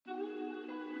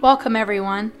Welcome,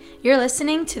 everyone. You're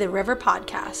listening to the River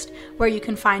Podcast, where you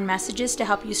can find messages to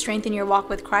help you strengthen your walk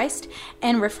with Christ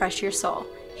and refresh your soul.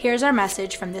 Here's our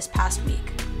message from this past week.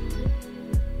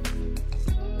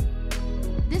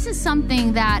 This is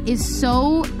something that is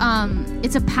so,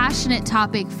 it's a passionate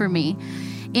topic for me.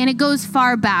 And it goes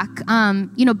far back.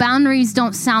 Boundaries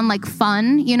don't sound like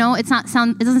fun. It doesn't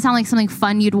sound like something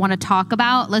fun you'd want to talk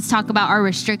about. Let's talk about our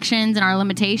restrictions and our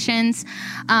limitations.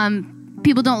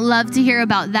 People don't love to hear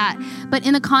about that. But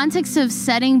in the context of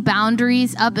setting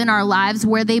boundaries up in our lives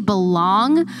where they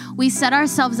belong, we set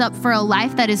ourselves up for a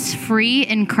life that is free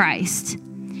in Christ.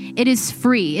 It is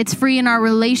free. It's free in our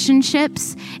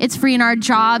relationships. It's free in our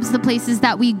jobs, the places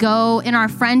that we go, in our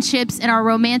friendships, in our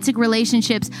romantic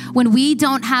relationships. When we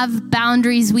don't have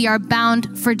boundaries, we are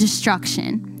bound for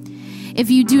destruction. If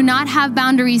you do not have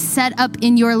boundaries set up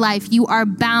in your life, you are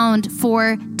bound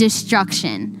for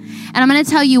destruction. And I'm going to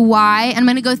tell you why. And I'm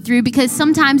going to go through because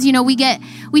sometimes,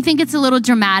 we think it's a little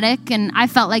dramatic. And I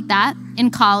felt like that in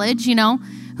college,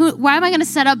 Why am I going to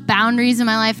set up boundaries in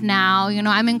my life now?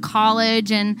 I'm in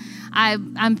college and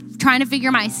I'm trying to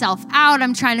figure myself out.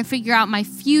 I'm trying to figure out my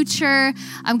future.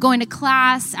 I'm going to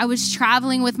class. I was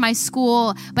traveling with my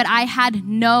school, but I had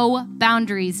no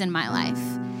boundaries in my life.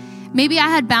 Maybe I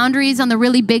had boundaries on the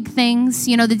really big things,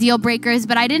 the deal breakers,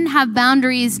 but I didn't have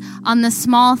boundaries on the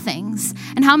small things.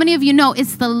 And how many of you know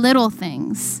it's the little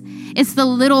things? It's the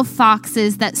little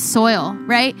foxes that soil,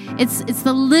 right? It's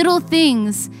the little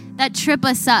things that trip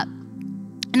us up.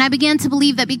 And I began to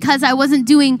believe that because I wasn't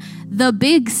doing the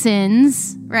big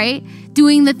sins, right?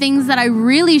 Doing the things that I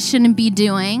really shouldn't be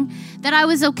doing, that I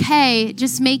was okay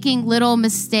just making little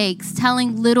mistakes,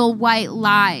 telling little white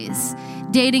lies,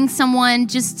 dating someone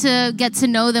just to get to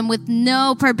know them with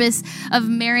no purpose of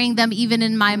marrying them even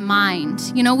in my mind.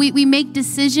 We make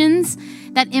decisions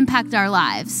that impact our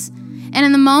lives. And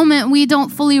in the moment, we don't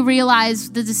fully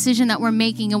realize the decision that we're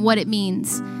making and what it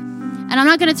means. And I'm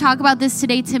not going to talk about this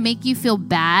today to make you feel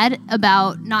bad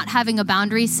about not having a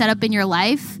boundary set up in your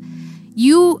life.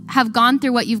 You have gone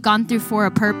through what you've gone through for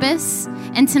a purpose,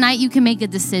 and tonight you can make a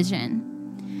decision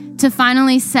to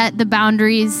finally set the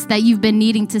boundaries that you've been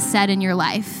needing to set in your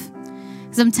life.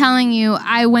 Because I'm telling you,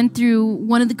 I went through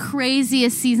one of the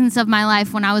craziest seasons of my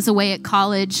life when I was away at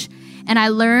college, and I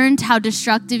learned how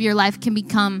destructive your life can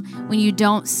become when you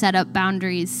don't set up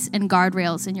boundaries and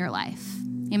guardrails in your life.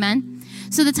 Amen?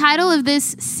 So the title of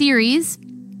this series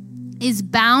is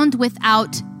Bound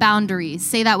Without Boundaries.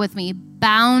 Say that with me.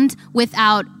 Bound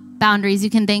Without Boundaries. You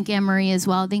can thank Anne-Marie as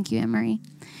well. Thank you, Anne-Marie.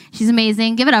 She's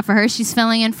amazing. Give it up for her. She's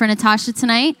filling in for Natasha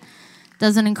tonight.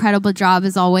 Does an incredible job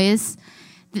as always.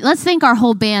 Let's thank our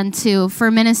whole band too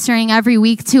for ministering every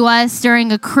week to us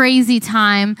during a crazy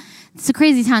time. It's a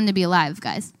crazy time to be alive,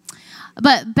 guys.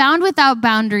 But bound without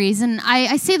boundaries, and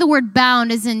I say the word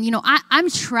bound as in, I'm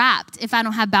trapped if I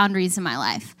don't have boundaries in my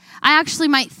life. I actually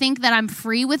might think that I'm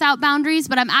free without boundaries,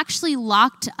 but I'm actually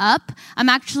locked up. I'm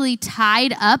actually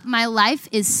tied up. My life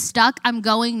is stuck. I'm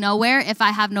going nowhere if I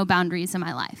have no boundaries in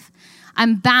my life.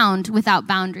 I'm bound without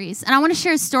boundaries. And I want to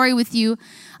share a story with you.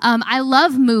 I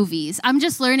love movies. I'm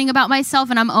just learning about myself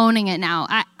and I'm owning it now.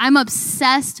 I'm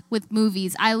obsessed with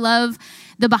movies. I love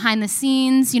the behind the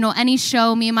scenes, any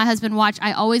show me and my husband watch,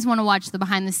 I always want to watch the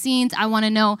behind the scenes. I want to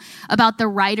know about the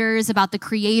writers, about the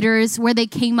creators, where they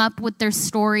came up with their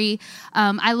story.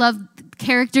 I love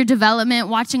character development,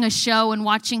 watching a show and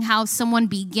watching how someone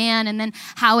began and then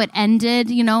how it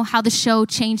ended, how the show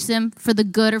changed them for the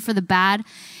good or for the bad.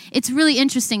 It's really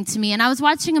interesting to me. And I was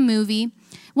watching a movie,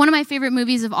 one of my favorite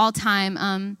movies of all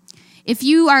time. If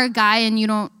you are a guy and you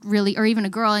don't really, or even a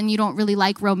girl, and you don't really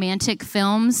like romantic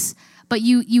films, but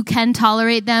you can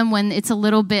tolerate them when it's a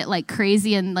little bit like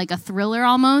crazy and like a thriller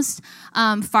almost.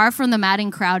 Far From the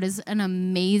Madding Crowd is an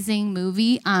amazing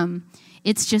movie.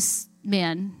 It's just,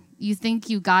 man, you think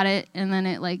you got it and then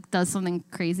it like does something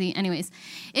crazy. Anyways,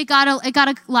 it got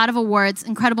a lot of awards,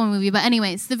 incredible movie. But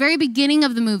anyways, the very beginning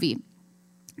of the movie,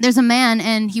 there's a man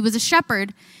and he was a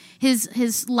shepherd.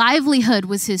 His livelihood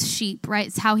was his sheep, right?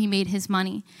 It's how he made his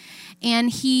money.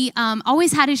 And he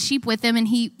always had his sheep with him, and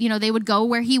they would go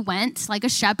where he went, like a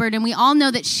shepherd. And we all know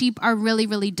that sheep are really,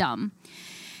 really dumb.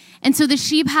 And so the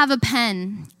sheep have a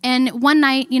pen. And one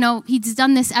night, he's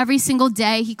done this every single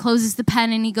day. He closes the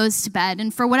pen and he goes to bed.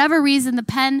 And for whatever reason, the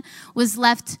pen was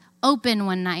left open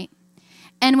one night.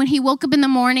 And when he woke up in the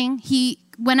morning, he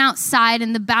went outside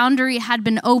and the boundary had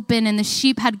been open and the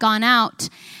sheep had gone out.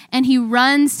 And he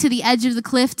runs to the edge of the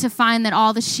cliff to find that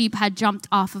all the sheep had jumped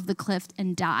off of the cliff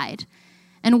and died.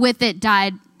 And with it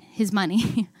died his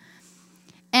money.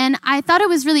 And I thought it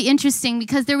was really interesting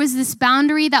because there was this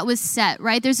boundary that was set,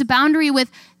 right? There's a boundary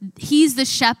with he's the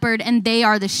shepherd and they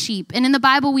are the sheep. And in the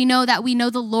Bible, we know that we know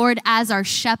the Lord as our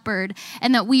shepherd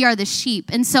and that we are the sheep.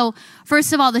 And so,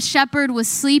 first of all, the shepherd was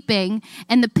sleeping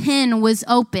and the pen was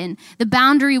open. The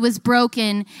boundary was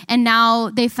broken, and now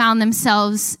they found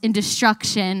themselves in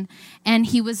destruction, and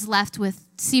he was left with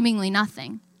seemingly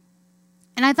nothing.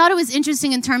 And I thought it was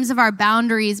interesting in terms of our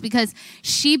boundaries because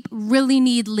sheep really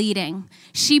need leading.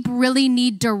 Sheep really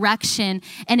need direction.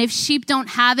 And if sheep don't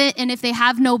have it, and if they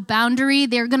have no boundary,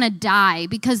 they're going to die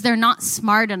because they're not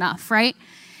smart enough, right?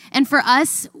 And for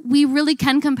us, we really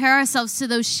can compare ourselves to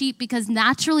those sheep because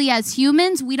naturally as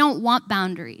humans, we don't want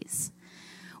boundaries.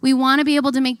 We want to be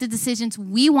able to make the decisions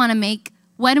we want to make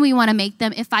when we want to make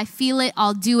them. If I feel it,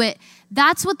 I'll do it.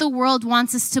 That's what the world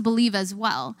wants us to believe as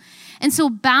well. And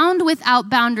so bound without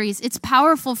boundaries, it's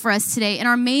powerful for us today. And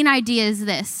our main idea is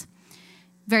this.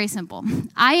 Very simple.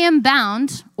 I am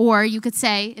bound, or you could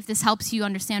say, if this helps you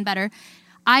understand better,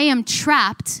 I am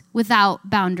trapped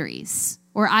without boundaries,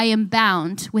 or I am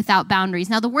bound without boundaries.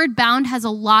 Now, the word bound has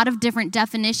a lot of different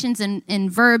definitions in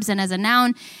verbs and as a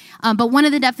noun, but one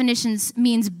of the definitions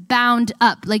means bound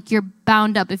up, like you're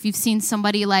bound up. If you've seen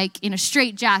somebody like in a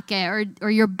straitjacket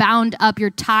or you're bound up, you're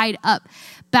tied up.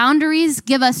 Boundaries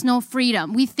give us no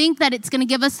freedom. We think that it's going to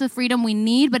give us the freedom we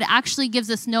need, but it actually gives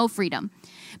us no freedom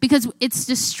because it's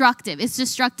destructive. It's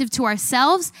destructive to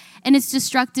ourselves and it's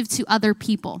destructive to other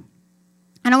people.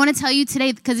 And I want to tell you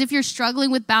today, because if you're struggling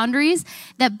with boundaries,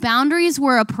 that boundaries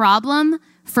were a problem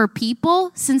for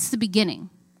people since the beginning.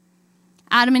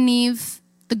 Adam and Eve,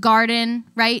 the garden,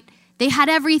 right? They had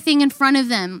everything in front of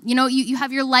them. You know, you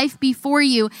have your life before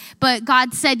you, but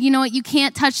God said, you know what, you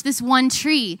can't touch this one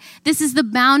tree. This is the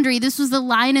boundary. This was the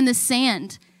line in the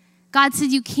sand. God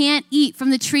said you can't eat from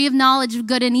the tree of knowledge of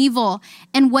good and evil.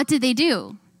 And what did they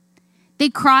do? They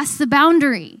crossed the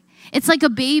boundary. It's like a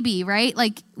baby, right?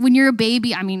 Like when you're a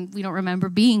baby, I mean, we don't remember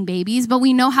being babies, but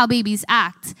we know how babies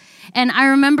act. And I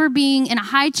remember being in a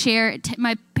high chair.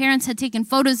 My parents had taken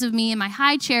photos of me in my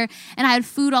high chair, and I had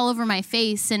food all over my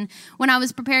face. And when I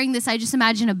was preparing this, I just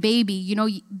imagined a baby. You know,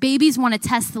 babies want to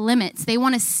test the limits. They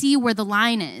want to see where the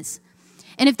line is.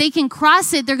 And if they can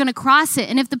cross it, they're going to cross it.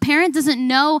 And if the parent doesn't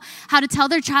know how to tell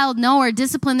their child no or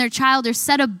discipline their child or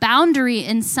set a boundary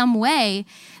in some way,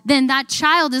 then that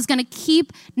child is going to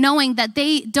keep knowing that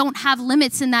they don't have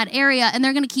limits in that area, and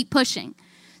they're going to keep pushing.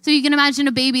 So you can imagine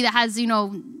a baby that has, you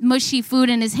know, mushy food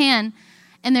in his hand,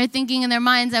 and they're thinking in their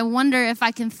minds, I wonder if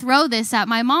I can throw this at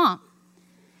my mom.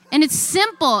 And it's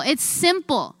simple. It's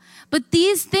simple. But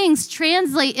these things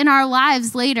translate in our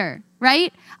lives later,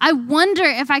 right? I wonder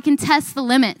if I can test the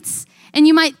limits. And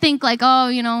you might think like, oh,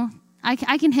 you know, I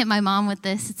can hit my mom with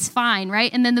this. It's fine,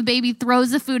 right? And then the baby throws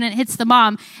the food and it hits the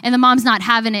mom, and the mom's not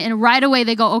having it. And right away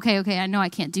they go, okay, I know I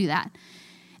can't do that.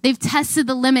 They've tested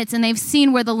the limits and they've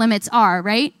seen where the limits are,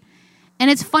 right?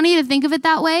 And it's funny to think of it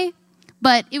that way,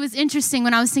 but it was interesting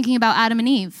when I was thinking about Adam and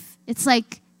Eve. It's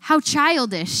like, how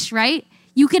childish, right?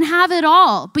 You can have it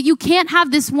all, but you can't have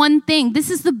this one thing.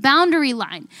 This is the boundary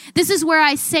line. This is where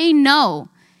I say no.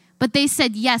 But they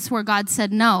said yes where God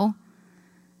said no.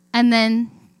 And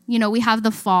then, you know, we have the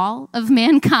fall of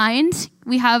mankind.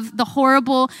 We have the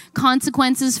horrible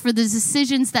consequences for the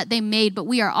decisions that they made, but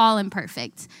we are all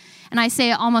imperfect. And I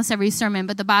say it almost every sermon,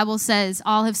 but the Bible says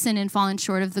all have sinned and fallen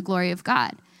short of the glory of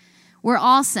God. We're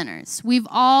all sinners. We've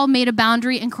all made a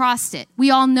boundary and crossed it. We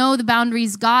all know the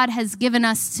boundaries God has given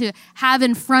us to have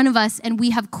in front of us, and we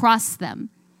have crossed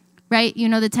them, right? You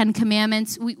know, the 10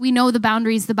 Commandments. We know the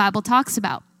boundaries the Bible talks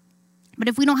about. But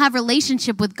if we don't have a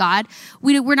relationship with God,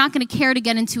 we're not going to care to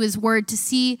get into his word to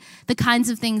see the kinds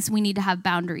of things we need to have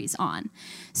boundaries on.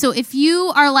 So if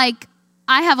you are like,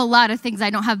 I have a lot of things I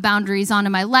don't have boundaries on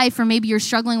in my life, or maybe you're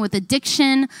struggling with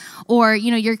addiction, or you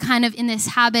know you're kind of in this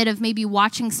habit of maybe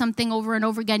watching something over and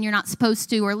over again you're not supposed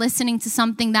to, or listening to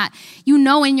something that you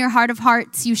know in your heart of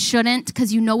hearts you shouldn't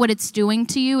because you know what it's doing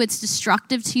to you, it's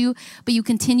destructive to you, but you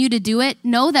continue to do it.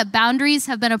 Know that boundaries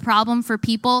have been a problem for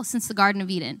people since the Garden of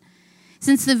Eden.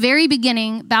 Since the very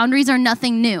beginning, boundaries are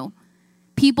nothing new.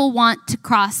 People want to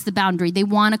cross the boundary. They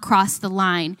want to cross the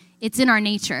line. It's in our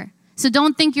nature. So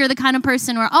don't think you're the kind of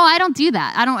person where, oh, I don't do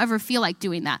that. I don't ever feel like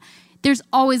doing that. There's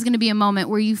always going to be a moment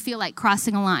where you feel like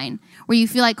crossing a line, where you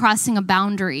feel like crossing a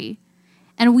boundary.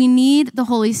 And we need the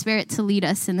Holy Spirit to lead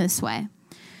us in this way.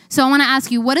 So I want to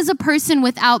ask you, what does a person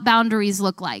without boundaries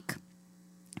look like?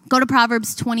 Go to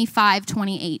Proverbs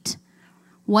 25:28.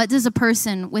 What does a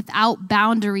person without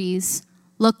boundaries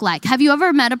look like? Have you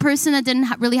ever met a person that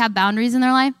didn't really have boundaries in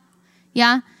their life?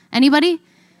 Yeah? Anybody?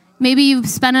 Maybe you've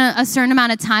spent a certain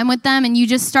amount of time with them and you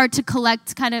just start to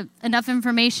collect kind of enough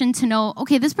information to know,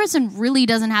 okay, this person really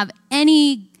doesn't have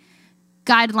any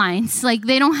guidelines. Like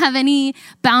they don't have any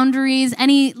boundaries,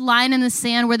 any line in the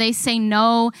sand where they say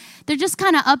no. They're just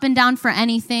kind of up and down for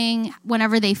anything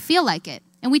whenever they feel like it.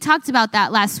 And we talked about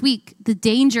that last week, the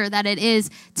danger that it is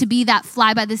to be that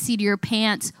fly by the seat of your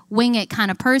pants, wing it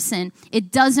kind of person.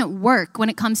 It doesn't work when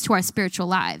it comes to our spiritual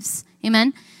lives.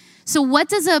 Amen? So what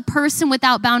does a person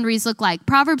without boundaries look like?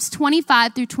 Proverbs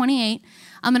 25 through 28,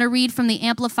 I'm going to read from the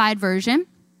Amplified Version.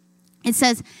 It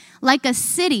says, like a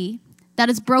city that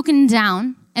is broken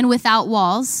down and without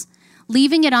walls,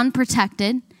 leaving it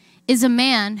unprotected, is a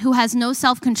man who has no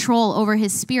self-control over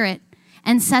his spirit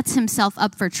and sets himself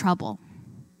up for trouble.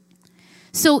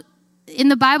 So in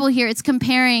the Bible here, it's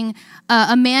comparing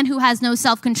a man who has no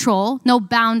self-control, no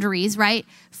boundaries, right?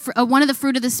 One of the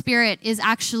fruit of the Spirit is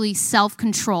actually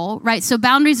self-control, right? So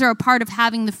boundaries are a part of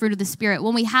having the fruit of the Spirit.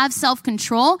 When we have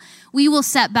self-control, we will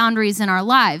set boundaries in our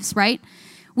lives, right?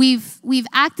 We've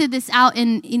acted this out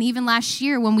in even last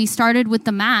year when we started with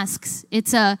the masks.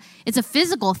 It's a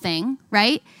physical thing,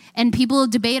 right? And people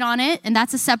debate on it, and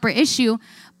that's a separate issue.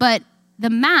 But the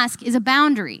mask is a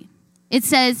boundary. It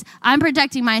says, I'm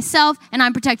protecting myself and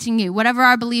I'm protecting you. Whatever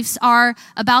our beliefs are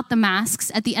about the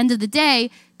masks, at the end of the day,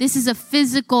 this is a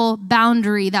physical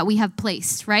boundary that we have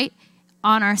placed, right?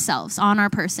 On ourselves, on our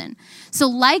person. So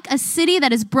like a city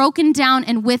that is broken down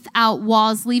and without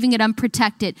walls, leaving it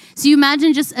unprotected. So you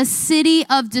imagine just a city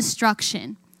of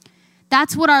destruction.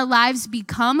 That's what our lives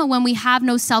become when we have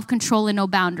no self-control and no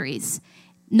boundaries.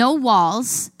 No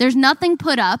walls. There's nothing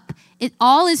put up. It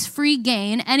all is free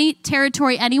gain. Any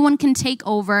territory anyone can take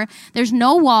over. There's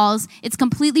no walls. It's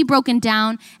completely broken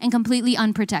down and completely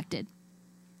unprotected.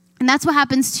 And that's what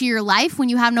happens to your life when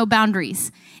you have no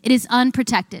boundaries. It is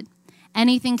unprotected.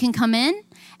 Anything can come in.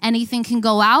 Anything can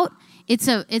go out. It's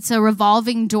a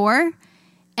revolving door.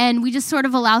 And we just sort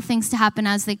of allow things to happen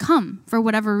as they come for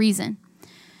whatever reason.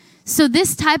 So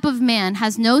this type of man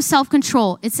has no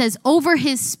self-control. It says over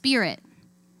his spirit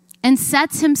and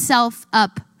sets himself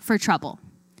up for trouble.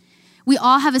 We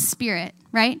all have a spirit,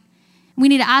 right? We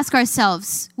need to ask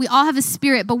ourselves, we all have a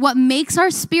spirit, but what makes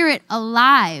our spirit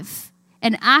alive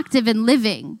and active and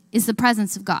living is the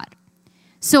presence of God.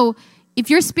 So if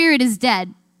your spirit is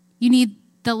dead, you need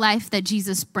the life that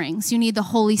Jesus brings. You need the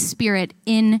Holy Spirit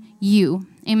in you.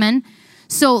 Amen?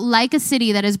 So like a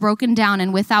city that is broken down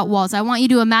and without walls, I want you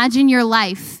to imagine your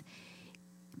life.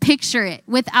 Picture it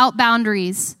without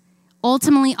boundaries.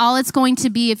 Ultimately, all it's going to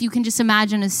be, if you can just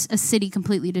imagine, is a city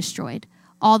completely destroyed.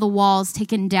 All the walls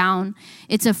taken down.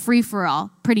 It's a free-for-all,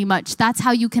 pretty much. That's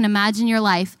how you can imagine your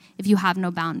life if you have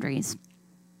no boundaries.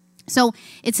 So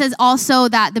it says also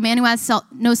that the man who has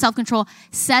no self-control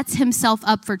sets himself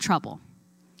up for trouble.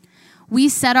 We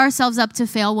set ourselves up to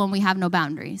fail when we have no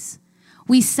boundaries.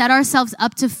 We set ourselves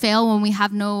up to fail when we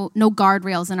have no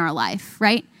guardrails in our life,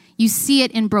 right? You see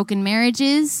it in broken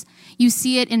marriages. You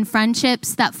see it in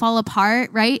friendships that fall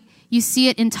apart, right? You see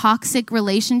it in toxic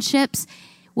relationships.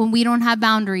 When we don't have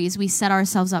boundaries, we set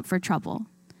ourselves up for trouble.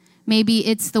 Maybe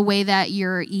it's the way that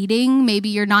you're eating. Maybe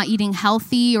you're not eating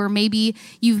healthy, or maybe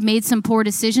you've made some poor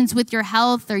decisions with your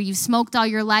health, or you've smoked all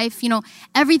your life. You know,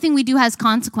 everything we do has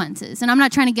consequences. And I'm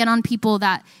not trying to get on people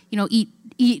that,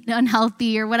 eat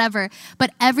unhealthy or whatever,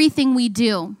 but everything we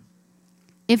do,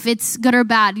 if it's good or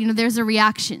bad, there's a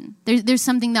reaction. There's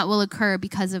something that will occur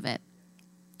because of it.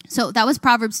 So that was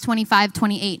Proverbs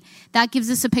 25:28. That gives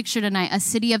us a picture tonight. A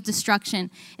city of destruction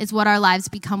is what our lives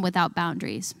become without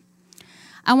boundaries.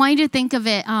 I want you to think of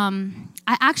it. I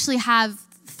actually have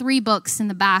 3 books in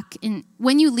the back. And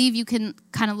when you leave, you can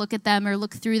kind of look at them or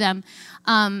look through them.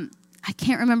 I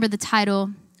can't remember the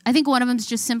title. I think one of them is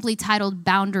just simply titled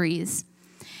Boundaries.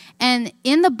 And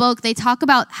in the book, they talk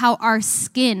about how our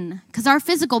skin, because our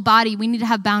physical body, we need to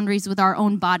have boundaries with our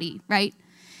own body, right?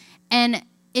 And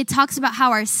it talks about how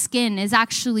our skin is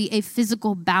actually a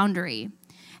physical boundary.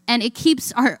 And it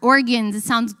keeps our organs, it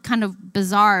sounds kind of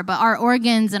bizarre, but our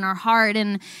organs and our heart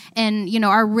and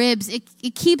our ribs,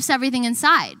 it keeps everything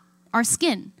inside, our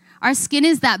skin. Our skin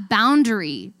is that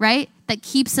boundary, right, that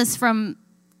keeps us from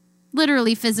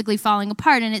literally physically falling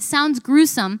apart. And it sounds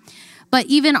gruesome, but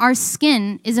even our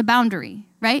skin is a boundary,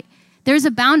 right? There's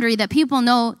a boundary that people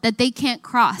know that they can't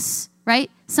cross, right?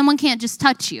 Someone can't just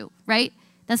touch you, right?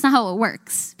 That's not how it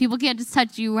works. People can't just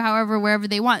touch you wherever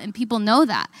they want, and people know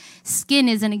that. Skin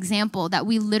is an example that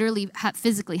we literally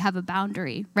physically have a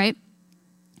boundary, right?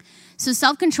 So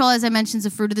self-control, as I mentioned, is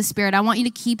a fruit of the Spirit. I want you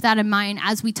to keep that in mind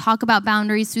as we talk about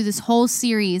boundaries through this whole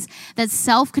series, that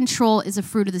self-control is a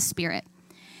fruit of the Spirit.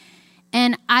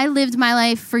 And I lived my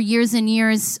life for years and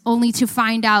years only to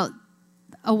find out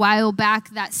a while back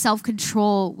that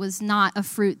self-control was not a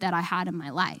fruit that I had in my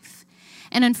life.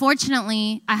 And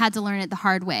unfortunately, I had to learn it the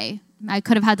hard way. I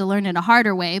could have had to learn it a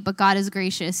harder way, but God is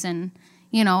gracious. And,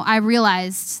 I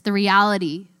realized the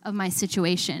reality of my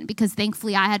situation because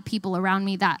thankfully I had people around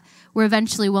me that were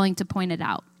eventually willing to point it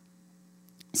out.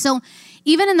 So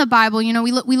even in the Bible,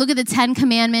 we look at the 10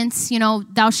 Commandments,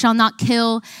 thou shalt not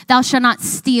kill, thou shalt not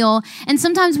steal. And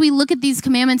sometimes we look at these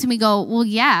commandments and we go, well,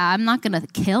 yeah, I'm not going to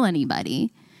kill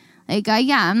anybody.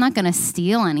 I'm not going to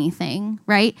steal anything,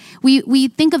 right? We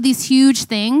think of these huge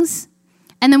things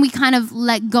and then we kind of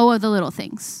let go of the little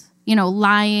things,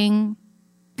 lying.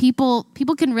 People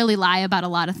can really lie about a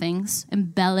lot of things,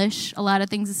 embellish a lot of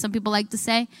things, as some people like to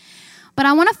say. But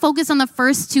I want to focus on the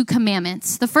first 2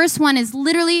 commandments. The first one is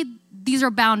literally, these are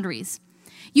boundaries.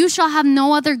 You shall have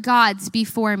no other gods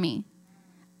before me.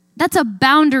 That's a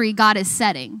boundary God is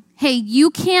setting. Hey,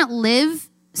 you can't live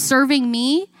serving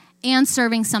me and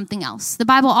serving something else. The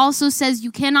Bible also says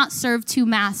you cannot serve 2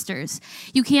 masters.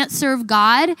 You can't serve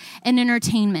God and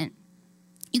entertainment.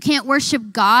 You can't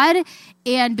worship God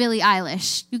and Billie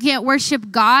Eilish. You can't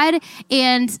worship God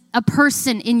and a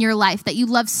person in your life that you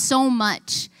love so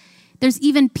much. There's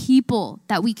even people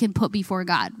that we can put before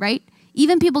God, right?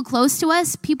 Even people close to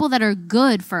us, people that are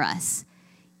good for us.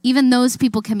 Even those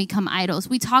people can become idols.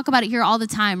 We talk about it here all the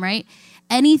time, right?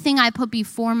 Anything I put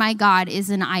before my God is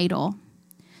an idol.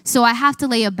 So I have to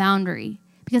lay a boundary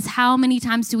because how many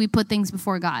times do we put things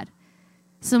before God?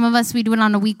 Some of us, we do it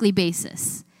on a weekly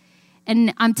basis.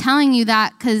 And I'm telling you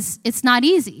that because it's not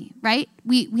easy, right?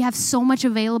 We have so much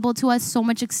available to us, so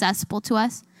much accessible to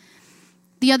us.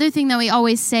 The other thing that we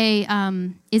always say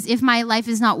is if my life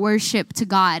is not worship to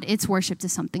God, it's worship to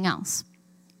something else.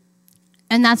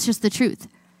 And that's just the truth.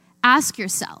 Ask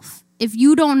yourself, if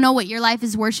you don't know what your life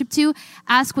is worship to,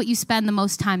 ask what you spend the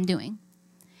most time doing.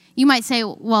 You might say,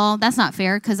 well, that's not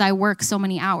fair because I work so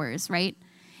many hours, right?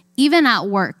 Even at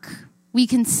work, we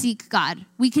can seek God.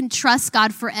 We can trust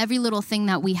God for every little thing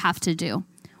that we have to do.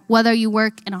 Whether you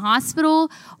work in a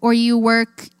hospital or you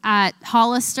work at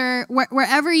Hollister,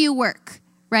 wherever you work,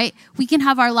 right? We can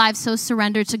have our lives so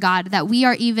surrendered to God that we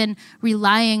are even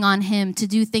relying on him to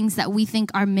do things that we think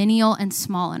are menial and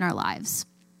small in our lives.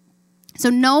 So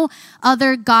no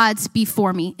other gods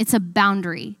before me. It's a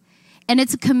boundary. And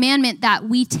it's a commandment that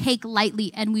we take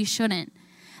lightly and we shouldn't.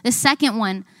 The second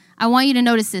one, I want you to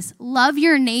notice this. Love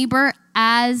your neighbor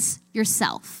as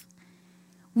yourself.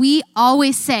 We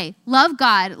always say, love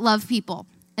God, love people.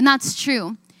 And that's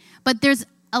true. But there's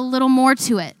a little more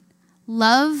to it.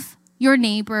 Love your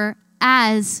neighbor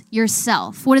as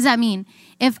yourself. What does that mean?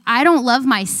 If I don't love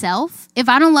myself, if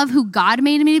I don't love who God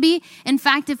made me to be, in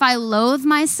fact, if I loathe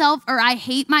myself or I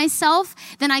hate myself,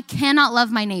 then I cannot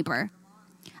love my neighbor.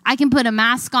 I can put a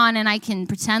mask on and I can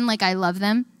pretend like I love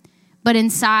them. But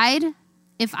inside,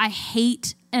 if I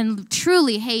hate and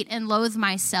truly hate and loathe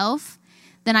myself,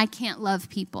 then I can't love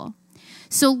people.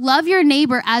 So love your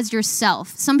neighbor as yourself.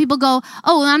 Some people go,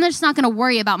 oh, well, I'm just not going to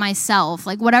worry about myself.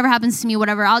 Like whatever happens to me,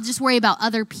 whatever, I'll just worry about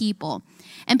other people.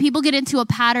 And people get into a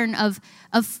pattern of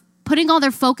putting all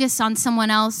their focus on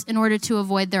someone else in order to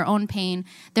avoid their own pain,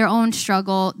 their own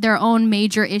struggle, their own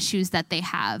major issues that they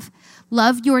have.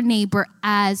 Love your neighbor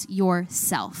as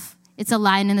yourself. It's a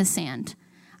line in the sand.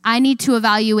 I need to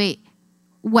evaluate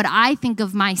what I think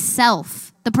of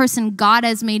myself, the person God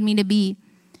has made me to be.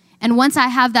 And once I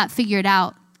have that figured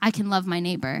out, I can love my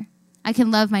neighbor. I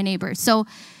can love my neighbor. So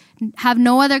have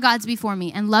no other gods before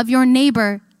me and love your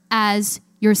neighbor as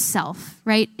yourself,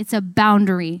 right? It's a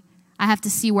boundary. I have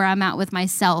to see where I'm at with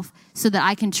myself so that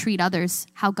I can treat others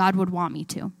how God would want me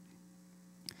to.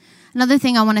 Another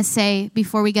thing I want to say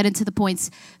before we get into the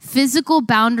points, physical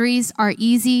boundaries are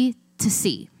easy to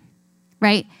see,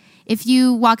 right? If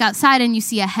you walk outside and you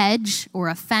see a hedge or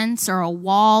a fence or a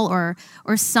wall or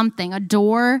something, a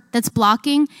door that's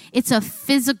blocking, it's a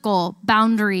physical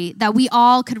boundary that we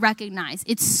all could recognize.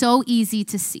 It's so easy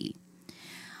to see.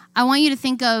 I want you to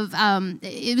think of,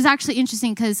 it was actually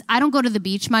interesting because I don't go to the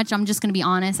beach much. I'm just going to be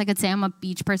honest. I could say I'm a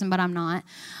beach person, but I'm not.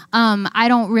 I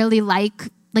don't really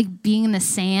like being in the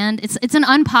sand. It's an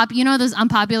those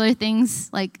unpopular things,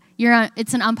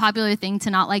 it's an unpopular thing to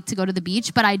not like to go to the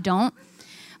beach, but I don't.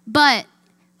 But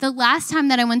the last time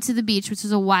that I went to the beach, which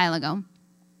was a while ago,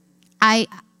 I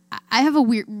have a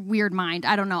weird mind.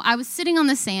 I don't know. I was sitting on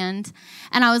the sand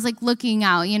and I was looking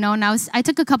out, and I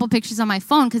took a couple pictures on my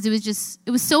phone because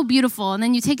it was so beautiful. And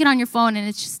then you take it on your phone and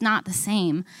it's just not the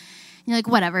same. And you're like,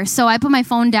 whatever. So I put my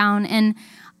phone down and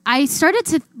I started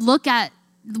to look at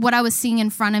what I was seeing in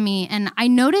front of me. And I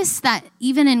noticed that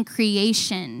even in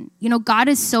creation, God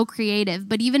is so creative,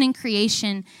 but even in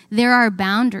creation, there are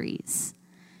boundaries.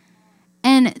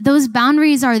 And those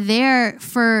boundaries are there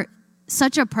for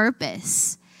such a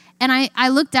purpose. And I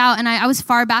looked out and I was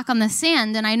far back on the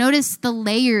sand and I noticed the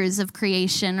layers of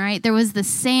creation, right? There was the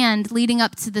sand leading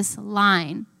up to this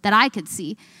line that I could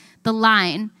see, the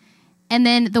line. And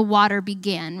then the water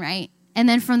began, right? And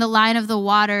then from the line of the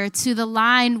water to the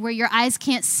line where your eyes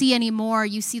can't see anymore,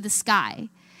 you see the sky.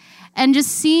 And just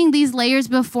seeing these layers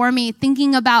before me,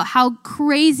 thinking about how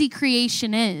crazy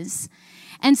creation is,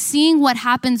 and seeing what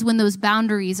happens when those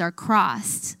boundaries are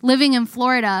crossed. Living in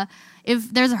Florida,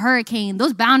 if there's a hurricane,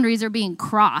 those boundaries are being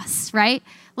crossed, right?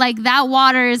 Like that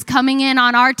water is coming in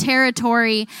on our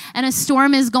territory and a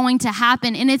storm is going to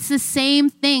happen. And it's the same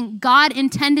thing. God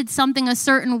intended something a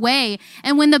certain way.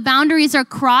 And when the boundaries are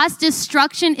crossed,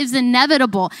 destruction is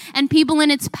inevitable. And people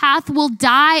in its path will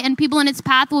die and people in its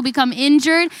path will become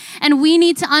injured. And we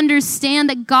need to understand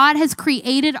that God has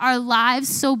created our lives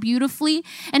so beautifully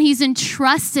and he's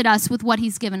entrusted us with what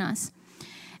he's given us.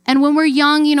 And when we're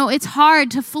young, it's hard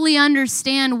to fully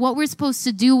understand what we're supposed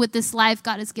to do with this life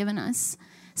God has given us.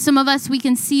 Some of us, we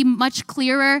can see much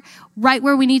clearer right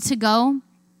where we need to go.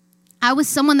 I was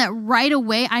someone that right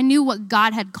away, I knew what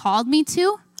God had called me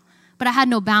to, but I had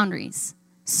no boundaries.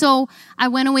 So I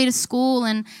went away to school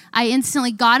and I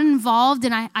instantly got involved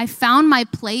and I found my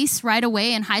place right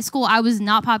away. In high school, I was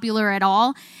not popular at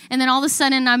all. And then all of a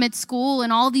sudden I'm at school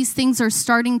and all these things are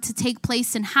starting to take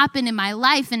place and happen in my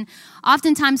life. And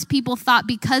oftentimes people thought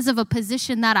because of a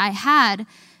position that I had,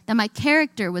 that my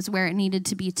character was where it needed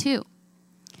to be too.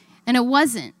 And it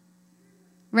wasn't,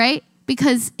 right?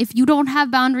 Because if you don't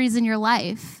have boundaries in your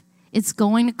life, it's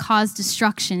going to cause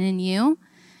destruction in you,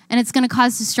 and it's going to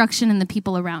cause destruction in the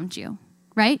people around you,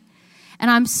 right?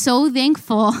 And I'm so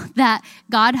thankful that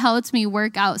God helped me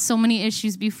work out so many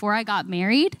issues before I got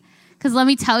married. Because let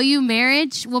me tell you,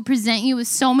 marriage will present you with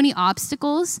so many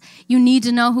obstacles. You need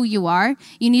to know who you are.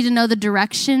 You need to know the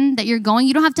direction that you're going.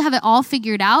 You don't have to have it all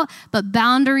figured out, but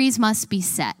boundaries must be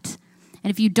set. And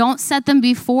if you don't set them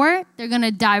before, they're going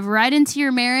to dive right into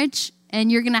your marriage,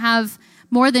 and you're going to have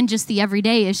more than just the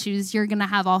everyday issues. You're going to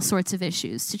have all sorts of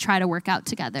issues to try to work out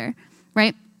together,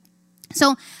 right?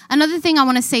 So another thing I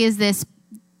want to say is this.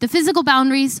 The physical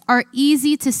boundaries are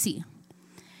easy to see.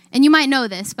 And you might know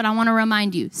this, but I want to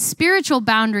remind you, spiritual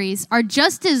boundaries are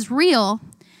just as real,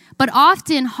 but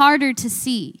often harder to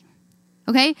see.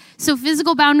 Okay? So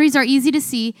physical boundaries are easy to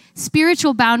see.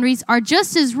 Spiritual boundaries are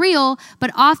just as real,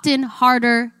 but often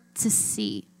harder to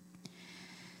see.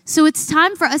 So it's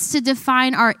time for us to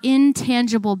define our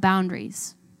intangible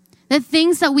boundaries, the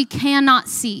things that we cannot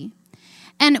see.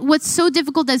 And what's so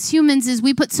difficult as humans is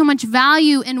we put so much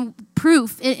value in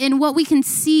proof, in what we can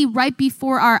see right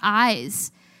before our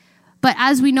eyes. But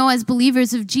as we know as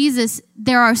believers of Jesus,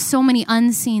 there are so many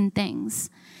unseen things.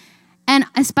 And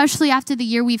especially after the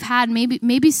year we've had,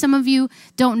 maybe some of you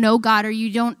don't know God, or you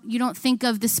don't think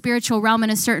of the spiritual realm in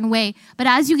a certain way. But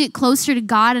as you get closer to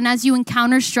God and as you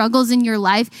encounter struggles in your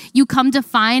life, you come to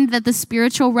find that the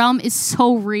spiritual realm is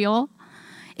so real.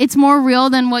 It's more real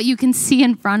than what you can see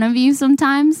in front of you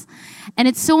sometimes. And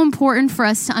it's so important for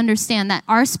us to understand that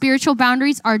our spiritual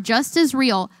boundaries are just as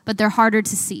real, but they're harder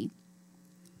to see.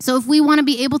 So if we want to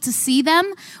be able to see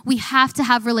them, we have to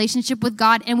have relationship with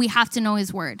God and we have to know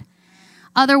his word.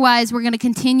 Otherwise, we're going to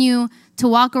continue to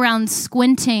walk around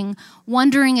squinting,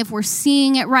 wondering if we're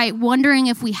seeing it right, wondering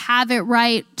if we have it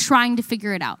right, trying to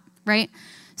figure it out, right?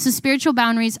 So spiritual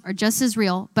boundaries are just as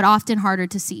real, but often harder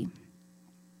to see.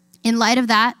 In light of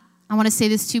that, I want to say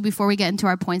this too before we get into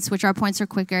our points, which our points are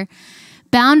quicker.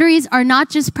 Boundaries are not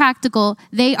just practical,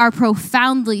 they are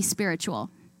profoundly spiritual.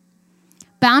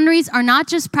 Boundaries are not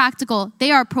just practical,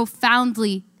 they are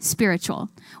profoundly spiritual.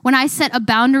 When I set a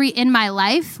boundary in my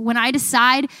life, when I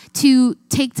decide to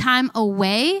take time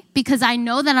away because I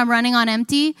know that I'm running on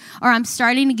empty or I'm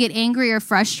starting to get angry or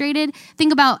frustrated,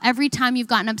 think about every time you've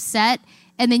gotten upset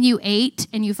and then you ate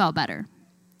and you felt better.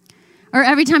 Or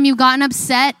every time you've gotten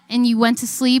upset and you went to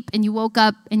sleep and you woke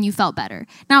up and you felt better.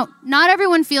 Now, not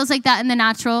everyone feels like that in the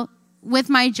natural. With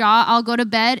my jaw, I'll go to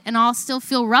bed and I'll still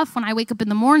feel rough when I wake up in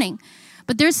the morning.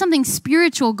 But there's something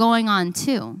spiritual going on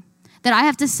too, that I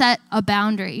have to set a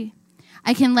boundary.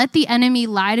 I can let the enemy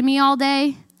lie to me all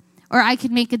day, or I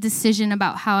can make a decision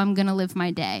about how I'm going to live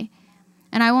my day.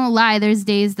 And I won't lie, there's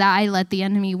days that I let the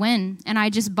enemy win, and I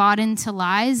just bought into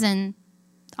lies, and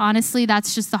honestly,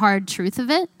 that's just the hard truth of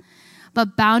it.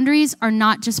 But boundaries are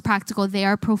not just practical, they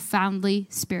are profoundly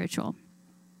spiritual.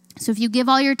 So if you give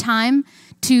all your time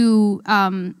to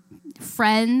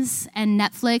friends and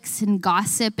Netflix and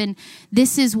gossip, and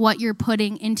this is what you're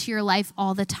putting into your life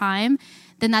all the time,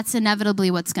 then that's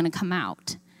inevitably what's going to come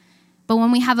out. But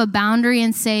when we have a boundary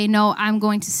and say, no, I'm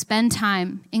going to spend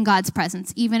time in God's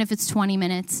presence, even if it's 20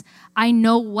 minutes, I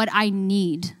know what I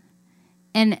need.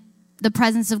 And the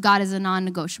presence of God is a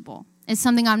non-negotiable. It's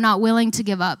something I'm not willing to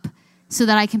give up so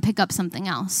that I can pick up something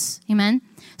else. Amen?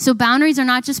 So boundaries are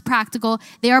not just practical,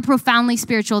 they are profoundly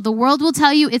spiritual. The world will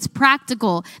tell you it's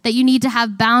practical, that you need to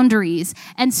have boundaries,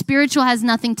 and spiritual has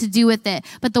nothing to do with it.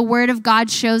 But the Word of God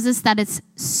shows us that it's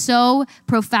so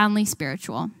profoundly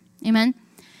spiritual. Amen?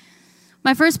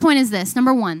 My first point is this.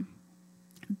 Number 1,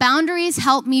 boundaries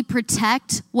help me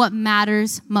protect what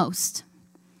matters most.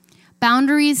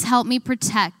 Boundaries help me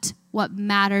protect what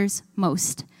matters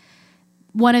most.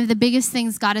 One of the biggest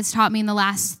things God has taught me in the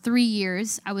last 3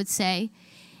 years, I would say,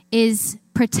 is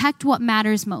protect what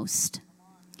matters most.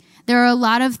 There are a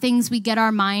lot of things we get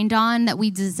our mind on that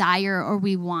we desire or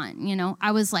we want. You know,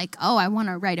 I was like, oh, I want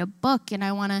to write a book and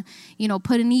I want to,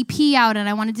 put an EP out and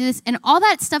I want to do this. And all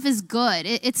that stuff is good.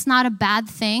 It's not a bad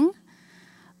thing.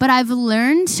 But I've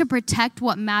learned to protect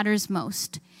what matters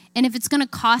most. And if it's going to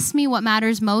cost me what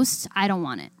matters most, I don't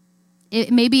want it.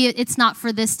 Maybe it's not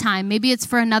for this time. Maybe it's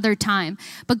for another time.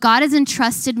 But God has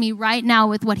entrusted me right now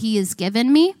with what he has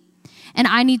given me, and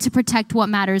I need to protect what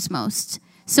matters most.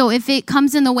 So if it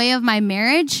comes in the way of my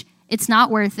marriage, it's not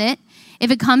worth it.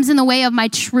 If it comes in the way of my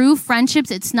true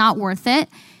friendships, it's not worth it.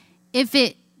 If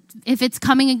it's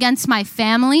coming against my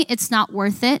family, it's not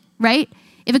worth it, right?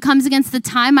 If it comes against the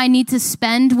time I need to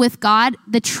spend with God,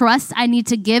 the trust I need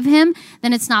to give him,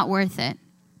 then it's not worth it.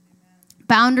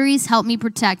 Boundaries help me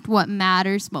protect what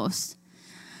matters most.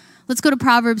 Let's go to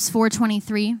Proverbs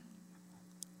 4:23.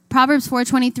 Proverbs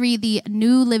 4:23, the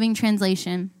New Living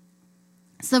Translation.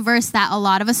 It's the verse that a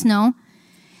lot of us know.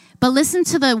 But listen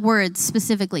to the words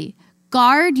specifically.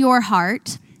 Guard your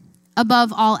heart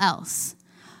above all else,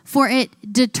 for it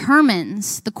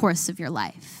determines the course of your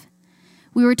life.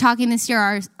 We were talking this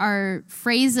year, our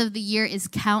phrase of the year is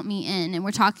count me in. And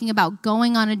we're talking about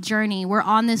going on a journey. We're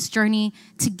on this journey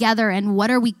together. And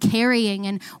what are we carrying?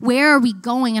 And where are we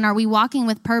going? And are we walking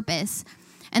with purpose?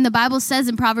 And the Bible says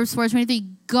in Proverbs 4:23,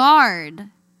 guard,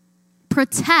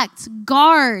 protect,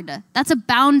 guard. That's a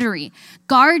boundary.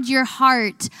 Guard your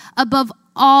heart above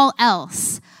all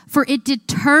else, for it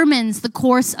determines the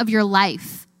course of your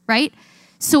life, right?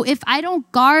 So if I don't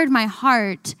guard my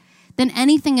heart, then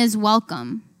anything is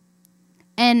welcome.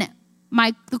 And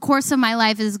the course of my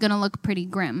life is going to look pretty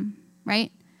grim,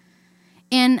 right?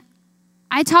 And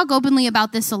I talk openly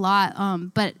about this a lot,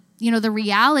 but the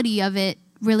reality of it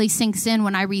really sinks in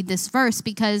when I read this verse,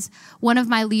 because one of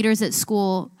my leaders at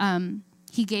school,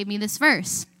 he gave me this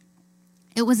verse.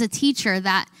 It was a teacher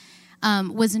that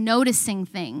was noticing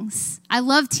things. I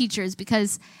love teachers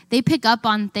because they pick up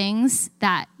on things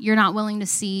that you're not willing to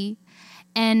see.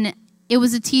 And it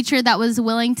was a teacher that was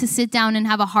willing to sit down and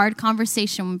have a hard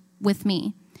conversation with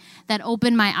me that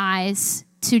opened my eyes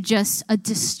to just a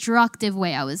destructive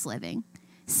way I was living.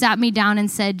 Sat me down and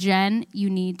said, Jen, you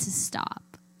need to stop.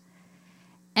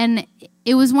 And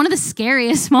it was one of the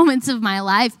scariest moments of my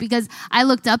life because I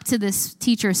looked up to this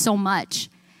teacher so much.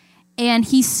 And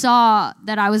he saw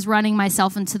that I was running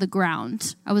myself into the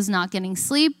ground. I was not getting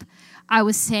sleep. I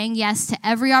was saying yes to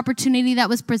every opportunity that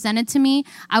was presented to me.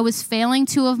 I was failing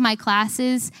 2 of my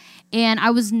classes, and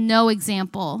I was no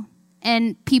example.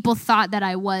 And people thought that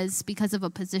I was because of a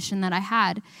position that I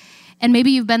had. And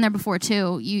maybe you've been there before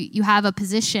too. You have a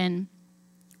position,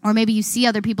 or maybe you see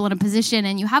other people in a position,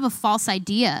 and you have a false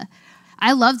idea.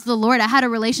 I loved the Lord. I had a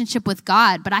relationship with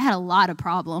God, but I had a lot of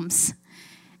problems.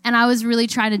 And I was really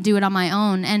trying to do it on my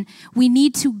own. And we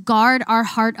need to guard our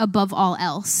heart above all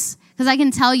else. Because I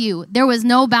can tell you, there was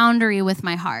no boundary with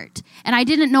my heart. And I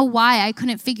didn't know why. I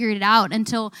couldn't figure it out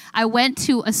until I went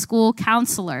to a school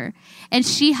counselor. And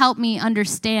she helped me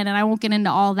understand. And I won't get into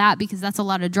all that because that's a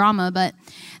lot of drama. But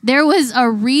there was a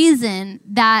reason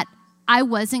that I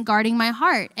wasn't guarding my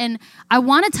heart. And I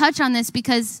want to touch on this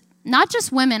because not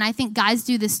just women. I think guys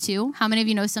do this too. How many of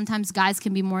you know sometimes guys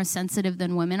can be more sensitive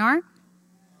than women are?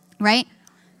 Right?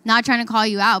 Not trying to call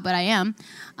you out, but I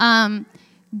am.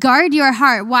 Guard your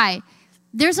heart. Why?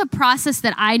 There's a process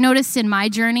that I noticed in my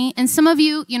journey. And some of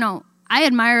you, I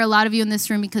admire a lot of you in this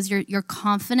room because you're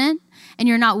confident and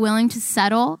you're not willing to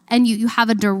settle and you have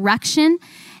a direction.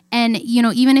 And,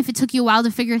 even if it took you a while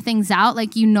to figure things out,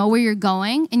 like where you're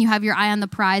going and you have your eye on the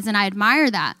prize. And I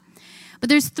admire that. But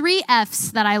there's 3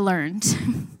 F's that I learned.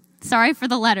 Sorry for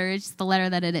the letter. It's just the letter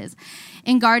that it is.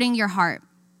 In guarding your heart.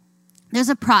 There's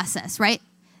a process, right?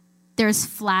 There's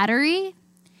flattery,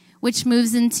 which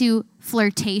moves into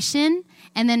flirtation,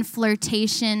 and then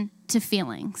flirtation to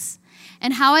feelings.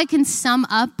 And how I can sum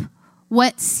up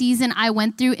what season I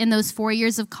went through in those 4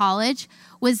 years of college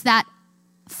was that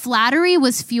flattery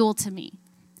was fuel to me.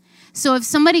 So if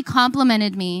somebody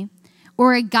complimented me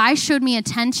or a guy showed me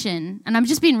attention, and I'm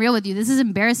just being real with you, this is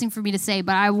embarrassing for me to say,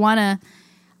 but I want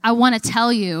to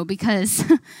tell you, because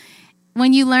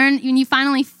when you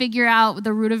finally figure out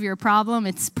the root of your problem,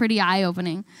 it's pretty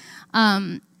eye-opening.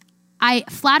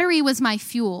 Flattery was my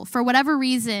fuel. For whatever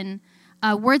reason,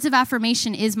 words of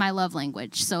affirmation is my love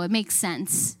language, so it makes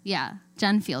sense. Yeah,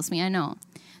 Jen feels me, I know.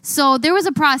 So there was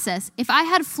a process. If I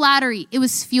had flattery, it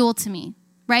was fuel to me,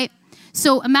 right?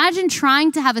 So imagine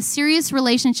trying to have a serious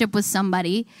relationship with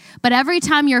somebody, but every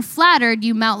time you're flattered,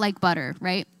 you melt like butter,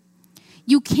 right?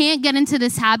 You can't get into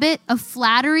this habit of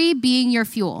flattery being your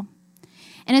fuel.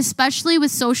 And especially with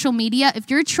social media, if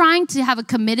you're trying to have a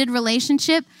committed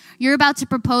relationship, you're about to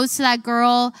propose to that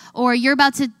girl, or you're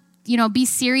about to, be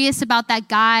serious about that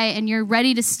guy, and you're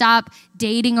ready to stop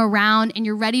dating around, and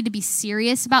you're ready to be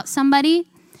serious about somebody,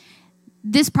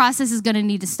 this process is going to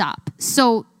need to stop.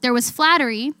 So there was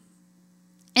flattery,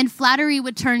 and flattery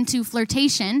would turn to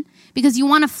flirtation, because you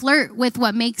want to flirt with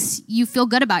what makes you feel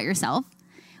good about yourself.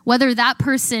 Whether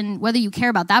you care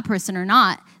about that person or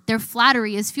not, their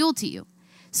flattery is fuel to you.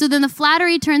 So then the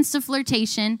flattery turns to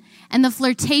flirtation, and the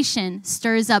flirtation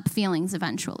stirs up feelings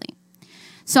eventually.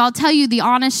 So I'll tell you the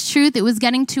honest truth. It was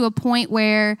getting to a point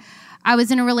where I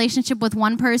was in a relationship with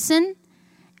one person,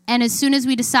 and as soon as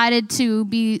we decided to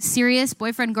be serious,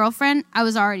 boyfriend, girlfriend, I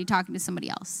was already talking to somebody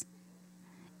else.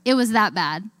 It was that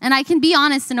bad. And I can be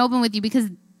honest and open with you, because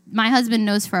my husband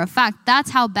knows for a fact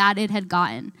that's how bad it had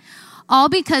gotten. All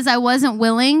because I wasn't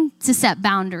willing to set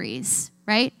boundaries,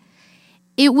 right?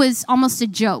 It was almost a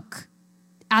joke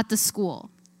at the school.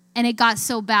 And it got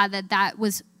so bad that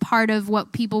was part of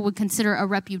what people would consider a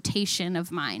reputation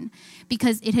of mine,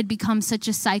 because it had become such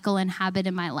a cycle and habit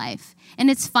in my life. And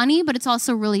it's funny, but it's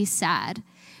also really sad,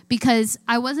 because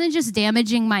I wasn't just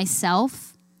damaging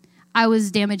myself, I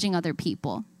was damaging other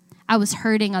people. I was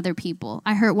hurting other people.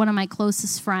 I hurt one of my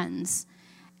closest friends.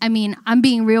 I mean, I'm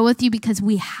being real with you, because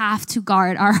we have to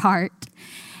guard our heart.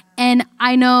 And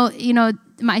I know,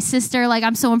 my sister,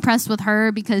 I'm so impressed with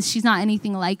her, because she's not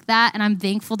anything like that. And I'm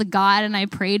thankful to God, and I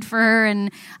prayed for her.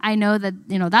 And I know that,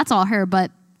 that's all her.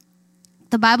 But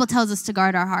the Bible tells us to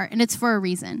guard our heart, and it's for a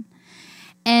reason.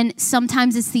 And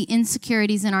sometimes it's the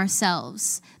insecurities in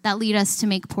ourselves that lead us to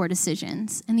make poor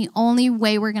decisions. And the only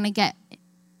way we're going to get,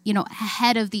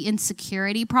 ahead of the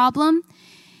insecurity problem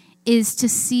is to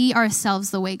see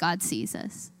ourselves the way God sees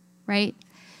us, right?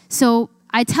 So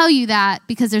I tell you that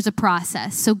because there's a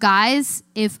process. So guys,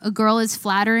 if a girl is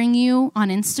flattering you on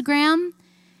Instagram,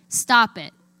 stop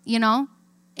it,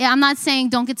 I'm not saying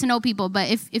don't get to know people, but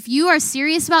if you are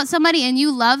serious about somebody and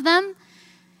you love them,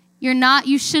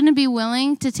 you shouldn't be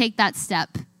willing to take that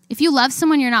step. If you love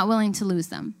someone, you're not willing to lose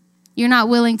them. You're not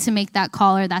willing to make that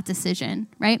call or that decision,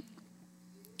 right?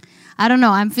 I don't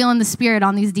know. I'm feeling the spirit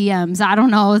on these DMs. I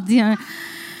don't know.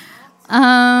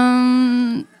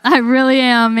 I really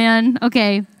am, man.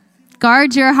 Okay.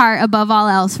 Guard your heart above all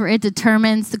else, for it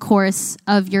determines the course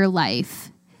of your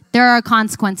life. There are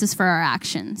consequences for our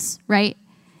actions, right?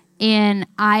 And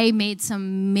I made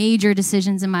some major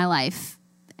decisions in my life.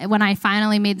 When I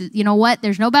finally made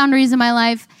there's no boundaries in my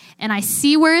life, and I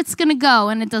see where it's going to go,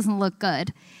 and it doesn't look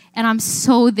good. And I'm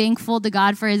so thankful to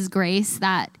God for his grace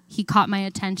that he caught my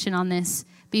attention on this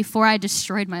before I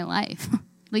destroyed my life,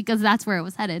 because that's where it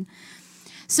was headed.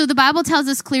 So the Bible tells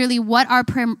us clearly what our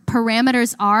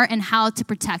parameters are and how to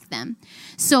protect them.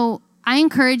 So I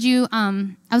encourage you,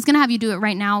 I was going to have you do it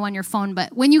right now on your phone,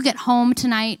 but when you get home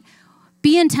tonight,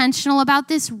 be intentional about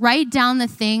this. Write down the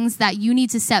things that you need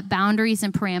to set boundaries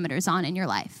and parameters on in your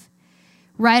life.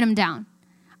 Write them down.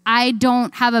 I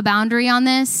don't have a boundary on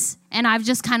this, and I've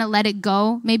just kind of let it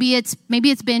go. Maybe it's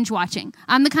binge watching.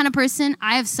 I'm the kind of person,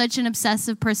 I have such an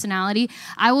obsessive personality.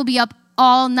 I will be up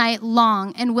all night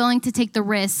long and willing to take the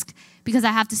risk because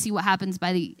I have to see what happens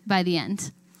by the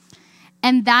end.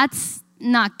 And that's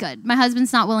not good. My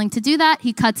husband's not willing to do that.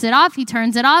 He cuts it off, he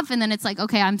turns it off, and then it's like,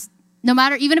 okay, no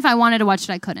matter, even if I wanted to watch it,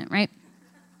 I couldn't, right?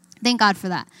 Thank God for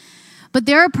that. But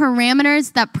there are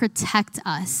parameters that protect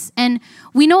us. And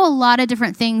we know a lot of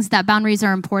different things that boundaries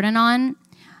are important on.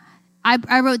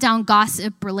 I wrote down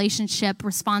gossip, relationship,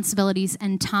 responsibilities,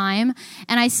 and time.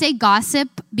 And I say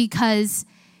gossip because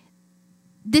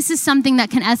this is something that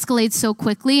can escalate so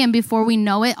quickly, and before we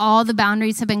know it, all the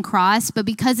boundaries have been crossed. But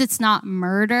because it's not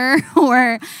murder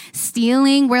or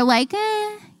stealing, we're like,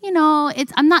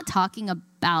 I'm not talking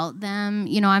about them.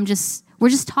 We're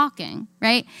just talking,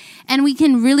 right? And we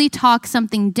can really talk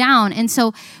something down. And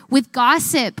so with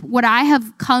gossip, what I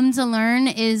have come to learn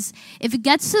is if it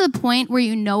gets to the point where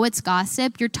you know it's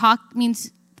gossip,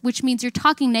 which means you're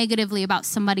talking negatively about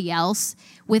somebody else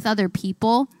with other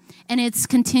people, and it's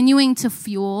continuing to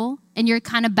fuel, and you're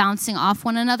kind of bouncing off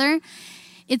one another,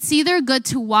 it's either good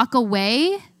to walk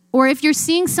away, or if you're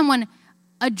seeing someone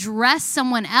address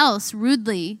someone else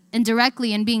rudely and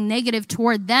directly and being negative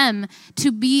toward them,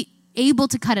 to be able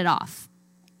to cut it off.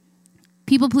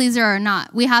 People pleaser or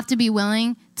not, we have to be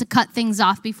willing to cut things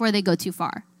off before they go too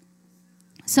far.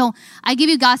 So I give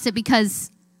you gossip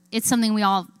because it's something we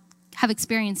all have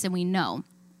experienced and we know.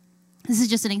 This is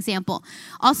just an example.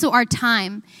 Also, our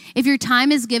time. If your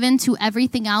time is given to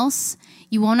everything else,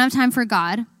 you won't have time for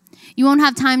God. You won't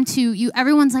have time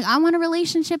everyone's like, I want a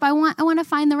relationship. I want to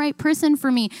find the right person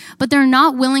for me. But they're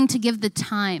not willing to give the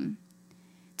time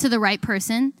to the right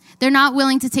person. They're not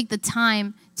willing to take the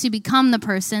time to become the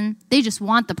person. They just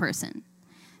want the person.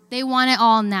 They want it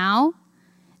all now.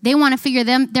 They want to figure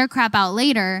their crap out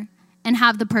later and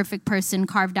have the perfect person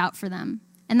carved out for them.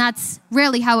 And that's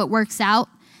rarely how it works out.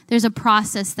 There's a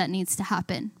process that needs to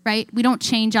happen, right? We don't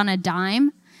change on a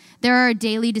dime. There are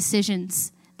daily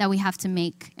decisions that we have to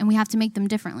make, and we have to make them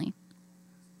differently.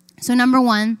 So number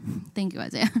one, thank you,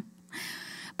 Isaiah.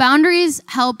 Boundaries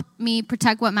help me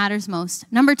protect what matters most.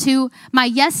 Number two, my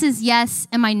yes is yes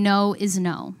and my no is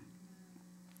no.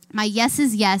 My yes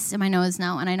is yes and my no is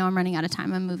no. And I know I'm running out of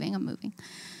time. I'm moving.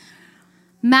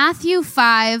 Matthew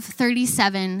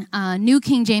 5:37, New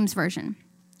King James Version.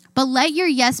 But let your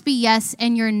yes be yes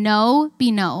and your no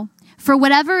be no. For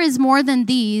whatever is more than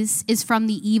these is from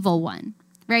the evil one,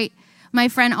 right? My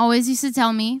friend always used to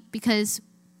tell me, because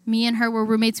me and her were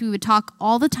roommates, we would talk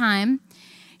all the time.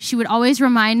 She would always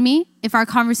remind me if our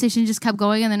conversation just kept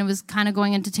going and then it was kind of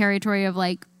going into territory of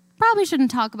like, probably shouldn't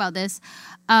talk about this.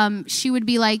 She would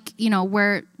be like,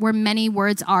 where many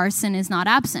words are, sin is not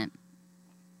absent.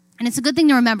 And it's a good thing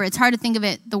to remember. It's hard to think of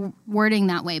it, the wording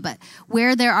that way, but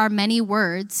where there are many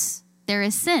words, there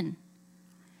is sin.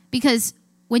 Because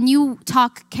when you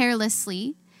talk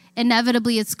carelessly,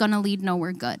 inevitably it's going to lead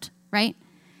nowhere good, right?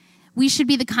 We should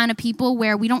be the kind of people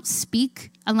where we don't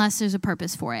speak unless there's a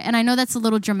purpose for it. And I know that's a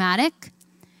little dramatic,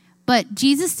 but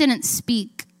Jesus didn't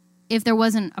speak if there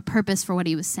wasn't a purpose for what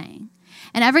he was saying.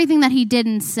 And everything that he did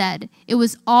and said, it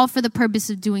was all for the purpose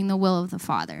of doing the will of the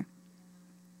Father.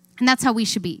 And that's how we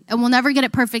should be. And we'll never get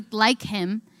it perfect like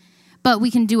him, but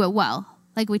we can do it well.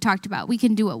 Like we talked about, we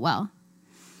can do it well.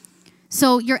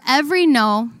 So your every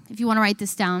no, if you want to write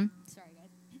this down. Sorry, guys.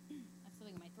 I'm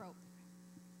feeling in my throat.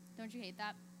 Don't you hate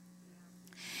that?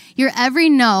 Your every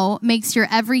no makes your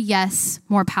every yes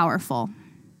more powerful.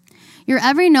 Your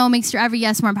every no makes your every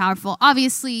yes more powerful.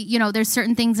 Obviously, there's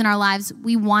certain things in our lives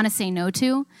we want to say no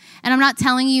to. And I'm not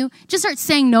telling you, just start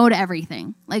saying no to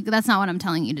everything. Like, that's not what I'm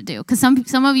telling you to do. Because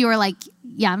some of you are like,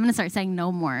 yeah, I'm going to start saying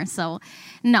no more. So,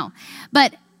 no.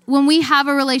 But when we have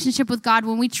a relationship with God,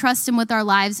 when we trust him with our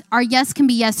lives, our yes can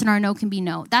be yes and our no can be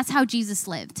no. That's how Jesus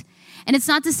lived. And it's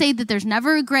not to say that there's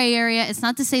never a gray area. It's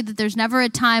not to say that there's never a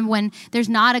time when there's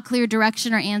not a clear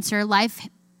direction or answer. Life,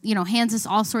 hands us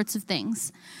all sorts of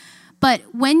things. But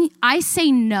when I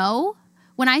say no,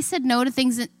 when I said no to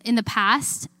things in the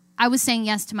past, I was saying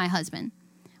yes to my husband.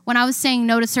 When I was saying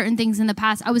no to certain things in the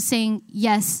past, I was saying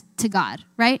yes to God,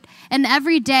 right? And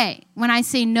every day when I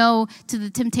say no to the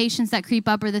temptations that creep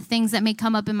up or the things that may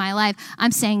come up in my life,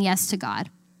 I'm saying yes to God.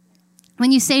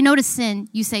 When you say no to sin,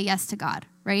 you say yes to God,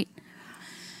 right?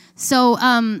 So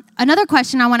another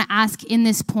question I want to ask in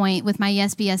this point with my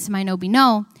yes be yes and my no be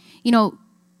no,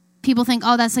 people think,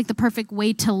 oh, that's like the perfect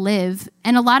way to live.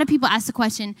 And a lot of people ask the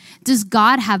question, does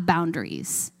God have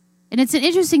boundaries? And it's an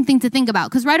interesting thing to think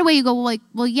about, because right away you go,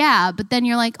 well, yeah, but then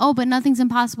you're like, oh, but nothing's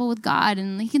impossible with God,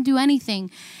 and he can do anything.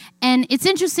 And it's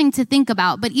interesting to think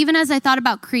about. But even as I thought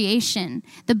about creation,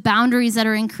 the boundaries that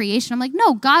are in creation, I'm like,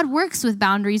 no, God works with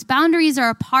boundaries. Boundaries are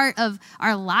a part of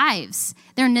our lives.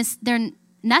 They're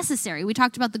necessary. We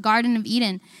talked about the Garden of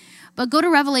Eden. But go to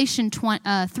Revelation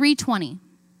 3:20.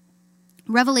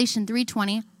 Revelation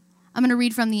 3:20. I'm going to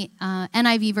read from the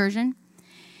NIV version.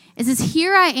 It says,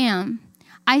 "Here I am.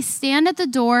 I stand at the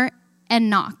door and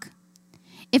knock.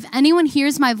 If anyone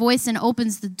hears my voice and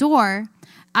opens the door,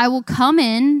 I will come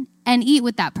in and eat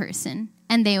with that person,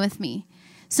 and they with me."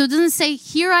 So it doesn't say,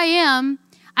 here I am,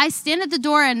 I stand at the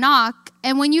door and knock,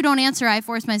 and when you don't answer, I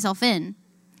force myself in.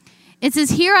 It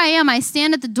says, here I am, I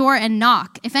stand at the door and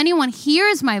knock. If anyone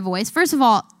hears my voice, first of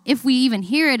all, if we even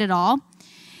hear it at all,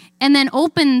 and then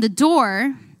open the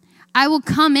door, I will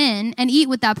come in and eat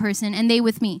with that person, and they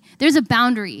with me. There's a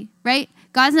boundary, right?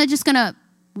 God's not just going to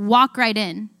walk right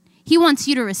in. He wants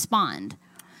you to respond.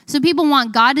 So people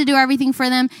want God to do everything for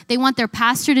them. They want their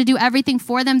pastor to do everything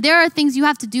for them. There are things you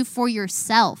have to do for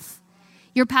yourself.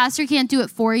 Your pastor can't do it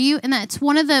for you. And that's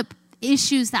one of the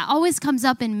issues that always comes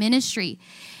up in ministry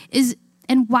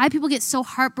and why people get so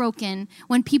heartbroken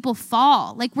when people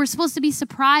fall. Like, we're supposed to be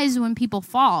surprised when people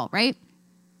fall, right?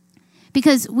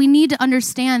 Because we need to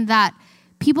understand that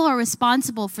people are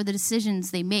responsible for the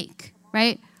decisions they make,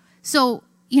 right? So,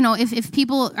 if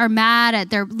people are mad at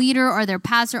their leader or their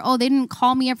pastor, they didn't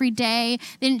call me every day,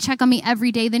 they didn't check on me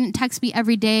every day, they didn't text me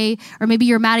every day, or maybe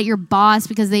you're mad at your boss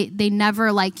because they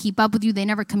never keep up with you, they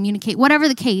never communicate, whatever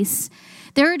the case,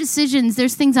 there are decisions,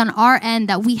 there's things on our end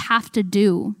that we have to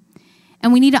do.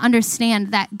 And we need to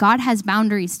understand that God has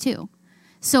boundaries too.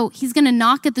 So he's going to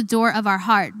knock at the door of our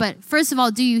heart. But first of all,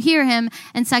 do you hear him?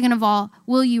 And second of all,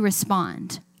 will you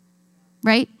respond?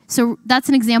 Right? So that's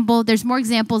an example. There's more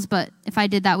examples, but if I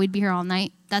did that, we'd be here all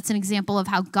night. That's an example of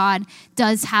how God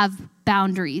does have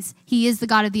boundaries. He is the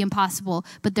God of the impossible,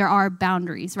 but there are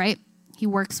boundaries, right? He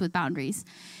works with boundaries.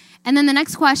 And then the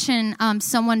next question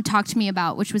someone talked to me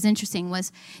about, which was interesting,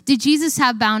 was, did Jesus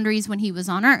have boundaries when he was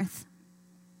on earth?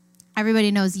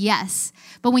 Everybody knows yes.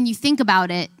 But when you think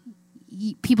about it,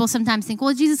 people sometimes think,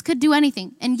 well, Jesus could do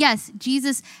anything. And yes,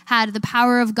 Jesus had the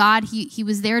power of God. He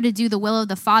was there to do the will of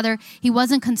the Father. He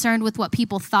wasn't concerned with what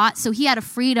people thought. So he had a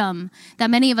freedom that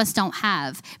many of us don't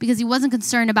have because he wasn't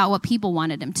concerned about what people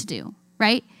wanted him to do,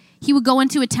 right? He would go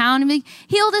into a town and be like,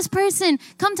 heal this person.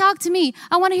 Come talk to me.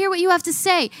 I want to hear what you have to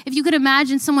say. If you could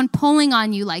imagine someone pulling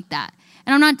on you like that.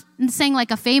 And I'm not saying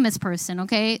like a famous person,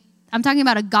 okay? I'm talking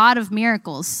about a God of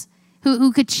miracles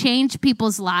who could change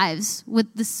people's lives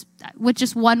with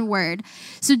just one word.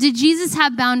 So did Jesus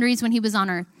have boundaries when he was on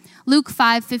earth? Luke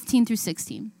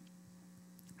 5:15-16.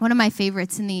 One of my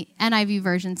favorites in the NIV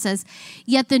version says,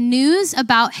 yet the news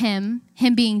about him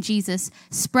being Jesus,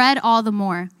 spread all the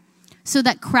more, so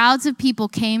that crowds of people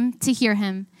came to hear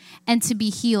him and to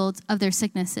be healed of their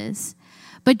sicknesses.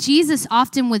 But Jesus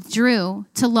often withdrew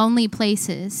to lonely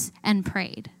places and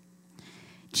prayed.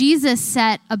 Jesus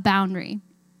set a boundary.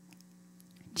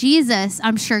 Jesus,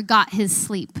 I'm sure, got his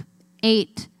sleep,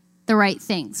 ate the right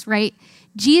things, right?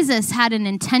 Jesus had an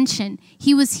intention.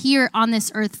 He was here on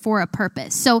this earth for a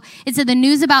purpose. So it said the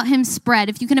news about him spread.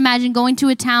 If you can imagine going to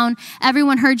a town,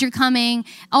 everyone heard you're coming.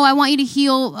 Oh, I want you to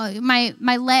heal my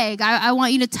leg. I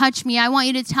want you to touch me. I want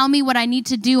you to tell me what I need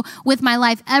to do with my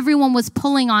life. Everyone was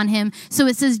pulling on him. So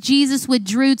it says Jesus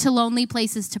withdrew to lonely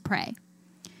places to pray.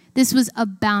 This was a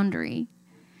boundary.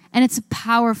 And it's a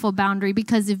powerful boundary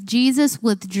because if Jesus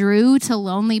withdrew to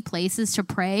lonely places to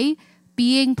pray,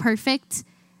 being perfect,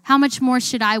 how much more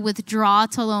should I withdraw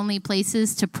to lonely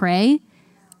places to pray,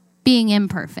 being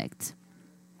imperfect?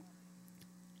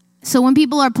 So when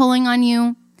people are pulling on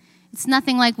you, it's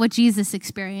nothing like what Jesus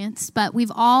experienced, but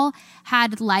we've all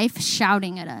had life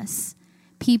shouting at us,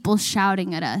 people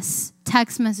shouting at us,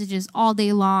 text messages all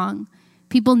day long,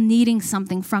 people needing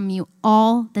something from you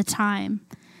all the time.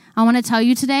 I want to tell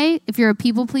you today, if you're a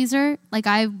people pleaser, like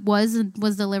I was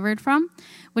delivered from,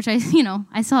 which I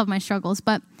still have my struggles,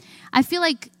 but I feel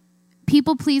like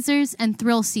people pleasers and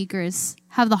thrill seekers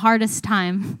have the hardest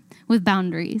time with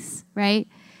boundaries, right?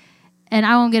 And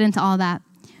I won't get into all that.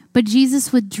 But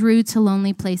Jesus withdrew to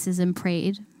lonely places and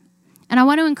prayed. And I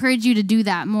want to encourage you to do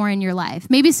that more in your life.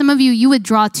 Maybe some of you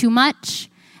withdraw too much,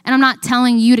 and I'm not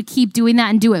telling you to keep doing that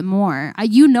and do it more.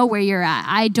 You know where you're at.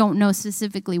 I don't know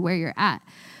specifically where you're at.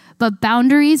 But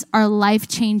boundaries are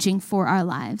life-changing for our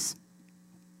lives.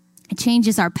 It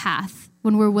changes our path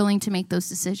when we're willing to make those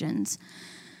decisions.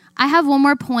 I have one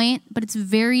more point, but it's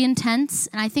very intense,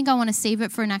 and I think I want to save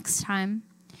it for next time.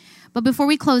 But before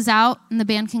we close out, and the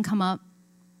band can come up,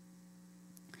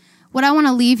 what I want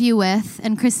to leave you with,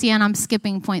 and Christiane, I'm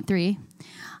skipping point 3.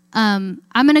 I'm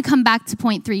going to come back to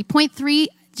point 3. Point 3,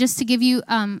 just to give you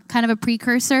kind of a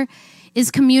precursor, is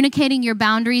communicating your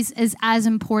boundaries is as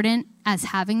important as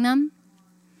having them.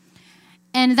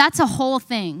 And that's a whole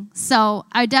thing. So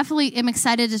I definitely am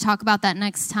excited to talk about that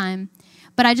next time.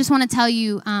 But I just want to tell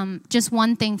you just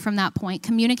one thing from that point.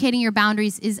 Communicating your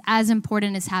boundaries is as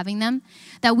important as having them.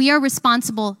 That we are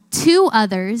responsible to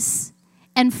others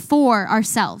and for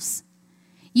ourselves.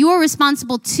 You are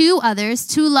responsible to others,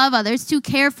 to love others, to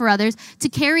care for others, to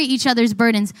carry each other's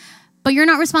burdens. But you're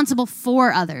not responsible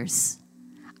for others.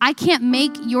 I can't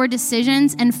make your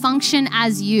decisions and function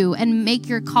as you and make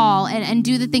your call and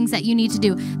do the things that you need to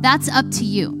do. That's up to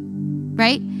you,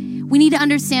 right? We need to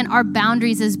understand our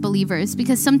boundaries as believers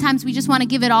because sometimes we just want to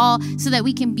give it all so that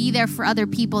we can be there for other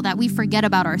people that we forget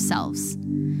about ourselves.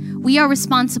 We are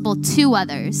responsible to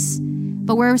others,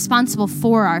 but we're responsible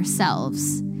for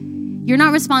ourselves. You're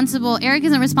not responsible. Eric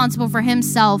isn't responsible for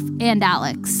himself and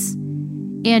Alex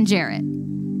and Jarrett,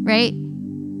 right?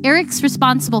 Eric's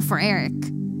responsible for Eric,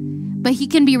 but he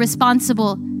can be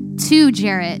responsible to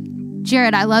Jarrett.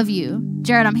 Jarrett, I love you.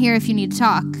 Jarrett, I'm here if you need to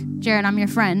talk. Jarrett, I'm your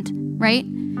friend, right?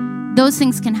 Those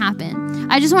things can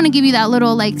happen. I just want to give you that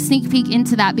little sneak peek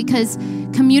into that, because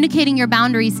communicating your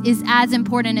boundaries is as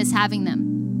important as having them.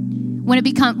 When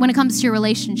it comes to your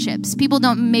relationships, people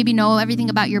don't maybe know everything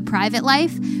about your private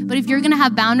life, but if you're going to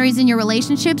have boundaries in your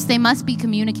relationships, they must be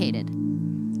communicated.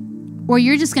 Or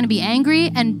you're just going to be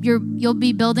angry and you'll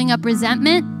be building up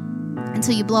resentment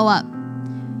until you blow up.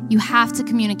 You have to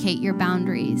communicate your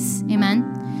boundaries.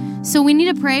 Amen. So we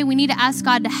need to pray. We need to ask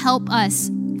God to help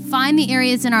us find the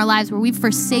areas in our lives where we've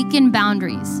forsaken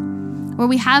boundaries, where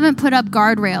we haven't put up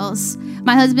guardrails.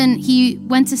 My husband, he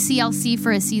went to CLC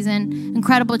for a season,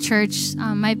 incredible church.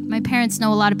 My parents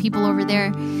know a lot of people over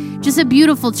there. Just a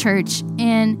beautiful church.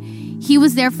 And he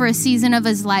was there for a season of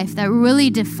his life that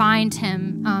really defined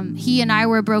him. He and I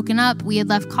were broken up. We had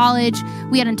left college.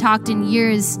 We hadn't talked in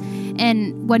years.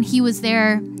 And when he was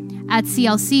there at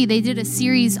CLC, they did a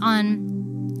series on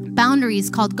boundaries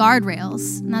called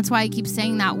guardrails. And that's why I keep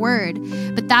saying that word.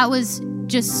 But that was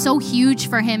just so huge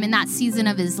for him in that season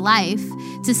of his life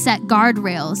to set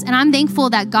guardrails. And I'm thankful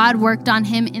that God worked on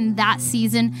him in that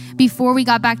season before we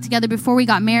got back together, before we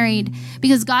got married,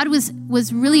 because God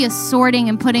was really assorting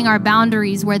and putting our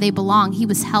boundaries where they belong. He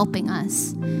was helping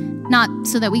us, not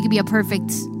so that we could be a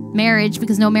perfect marriage,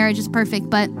 because no marriage is perfect,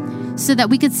 but so that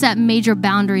we could set major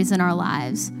boundaries in our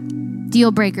lives.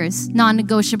 Deal breakers,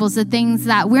 non-negotiables, the things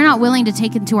that we're not willing to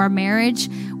take into our marriage,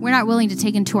 we're not willing to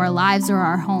take into our lives or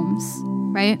our homes,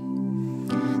 right?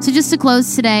 So just to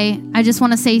close today, I just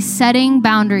want to say setting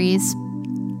boundaries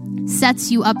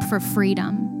sets you up for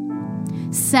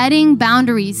freedom. Setting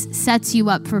boundaries sets you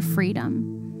up for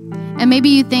freedom. And maybe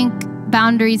you think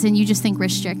boundaries and you just think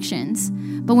restrictions.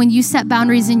 But when you set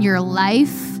boundaries in your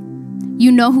life,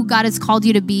 you know who God has called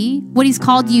you to be, what he's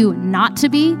called you not to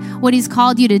be, what he's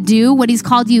called you to do, what he's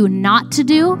called you not to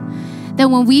do.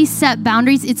 Then when we set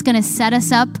boundaries, it's going to set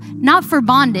us up not for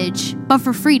bondage, but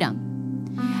for freedom.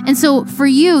 And so for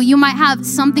you, you might have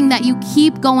something that you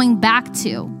keep going back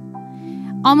to.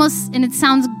 Almost, and it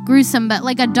sounds gruesome, but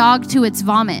like a dog to its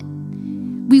vomit.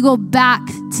 We go back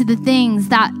to the things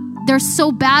that they're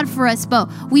so bad for us, but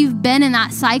we've been in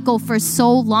that cycle for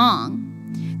so long.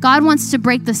 God wants to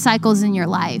break the cycles in your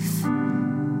life.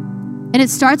 And it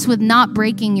starts with not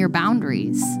breaking your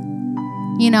boundaries.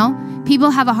 You know, people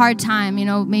have a hard time,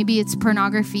 maybe it's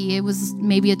pornography. It was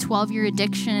maybe a 12-year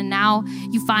addiction, and now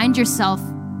you find yourself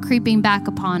creeping back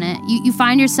upon it. You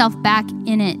find yourself back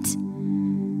in it.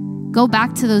 Go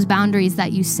back to those boundaries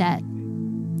that you set.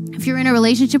 If you're in a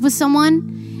relationship with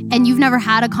someone and you've never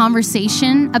had a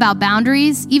conversation about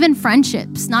boundaries, even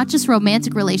friendships, not just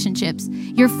romantic relationships,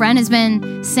 your friend has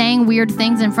been saying weird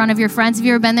things in front of your friends. Have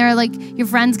you ever been there, your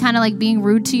friend's kind of being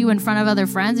rude to you in front of other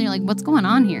friends, and you're like, what's going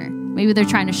on here? Maybe they're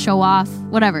trying to show off,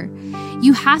 whatever.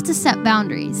 You have to set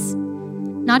boundaries,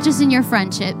 not just in your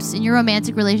friendships, in your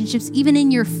romantic relationships, even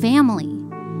in your family.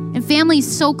 And family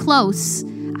is so close.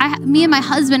 Me and my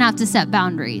husband have to set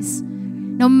boundaries.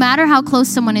 No matter how close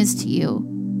someone is to you,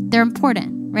 they're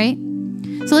important. Right?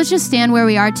 So let's just stand where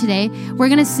we are today. We're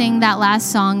going to sing that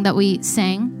last song that we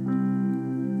sang.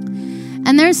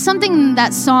 And there's something in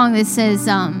that song that says,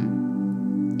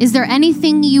 is there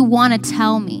anything you want to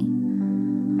tell me?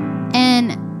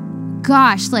 And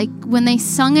gosh, when they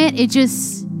sung it, it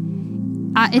just,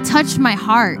 it touched my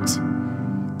heart.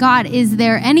 God, is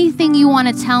there anything you want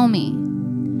to tell me?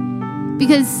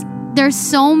 Because there's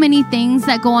so many things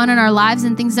that go on in our lives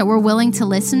and things that we're willing to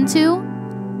listen to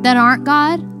that aren't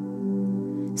God.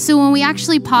 So when we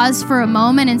actually pause for a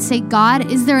moment and say,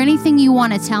 God, is there anything you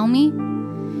want to tell me?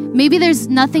 Maybe there's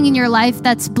nothing in your life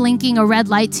that's blinking a red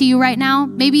light to you right now.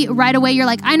 Maybe right away you're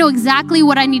like, I know exactly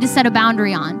what I need to set a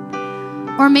boundary on.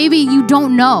 Or maybe you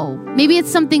don't know. Maybe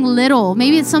it's something little.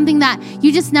 Maybe it's something that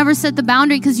you just never set the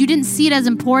boundary because you didn't see it as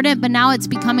important, but now it's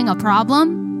becoming a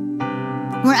problem.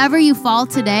 Wherever you fall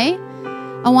today,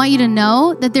 I want you to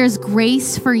know that there's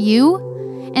grace for you.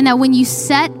 And that when you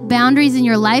set boundaries in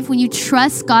your life, when you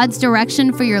trust God's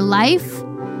direction for your life,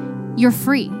 you're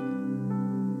free.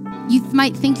 You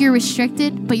might think you're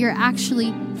restricted, but you're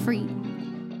actually free.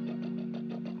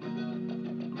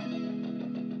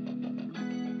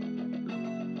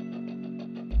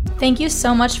 Thank you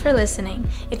so much for listening.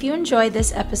 If you enjoyed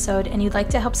this episode and you'd like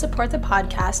to help support the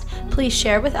podcast, please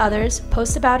share with others,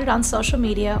 post about it on social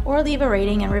media, or leave a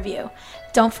rating and review.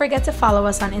 Don't forget to follow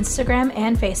us on Instagram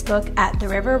and Facebook at The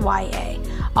River YA.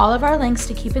 All of our links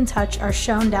to keep in touch are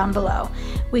shown down below.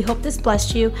 We hope this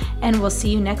blessed you, and we'll see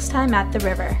you next time at The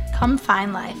River. Come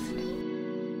find life.